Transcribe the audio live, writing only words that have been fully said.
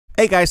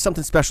Hey guys,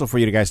 something special for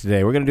you guys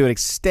today. We're going to do an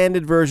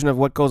extended version of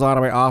what goes on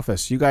in my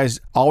office. You guys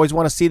always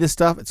want to see this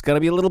stuff. It's going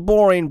to be a little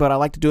boring, but I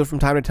like to do it from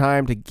time to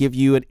time to give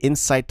you an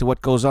insight to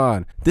what goes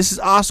on. This is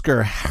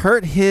Oscar.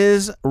 Hurt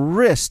his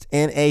wrist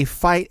in a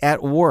fight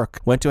at work.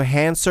 Went to a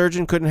hand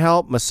surgeon, couldn't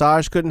help.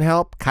 Massage couldn't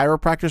help.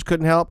 Chiropractors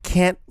couldn't help.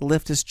 Can't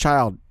lift his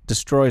child.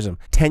 Destroys him.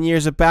 10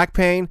 years of back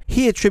pain.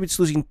 He attributes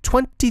losing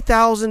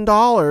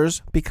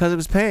 $20,000 because of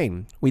his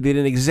pain. We did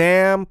an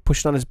exam,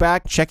 pushed on his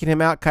back, checking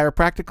him out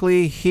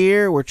chiropractically.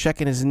 Here, we're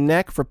checking his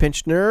neck for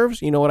pinched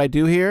nerves. You know what I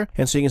do here?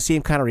 And so you can see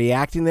him kind of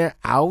reacting there.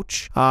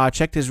 Ouch.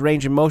 Checked his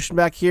range of motion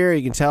back here.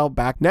 You can tell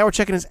back. Now we're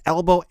checking his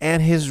elbow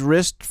and his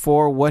wrist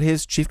for what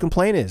his chief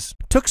complaint is.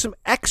 Took some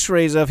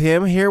x-rays of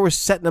him. Here, we're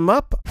setting him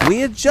up.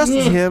 We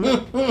adjusted him.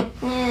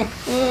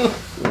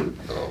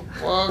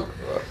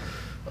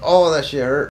 Oh, that shit hurt.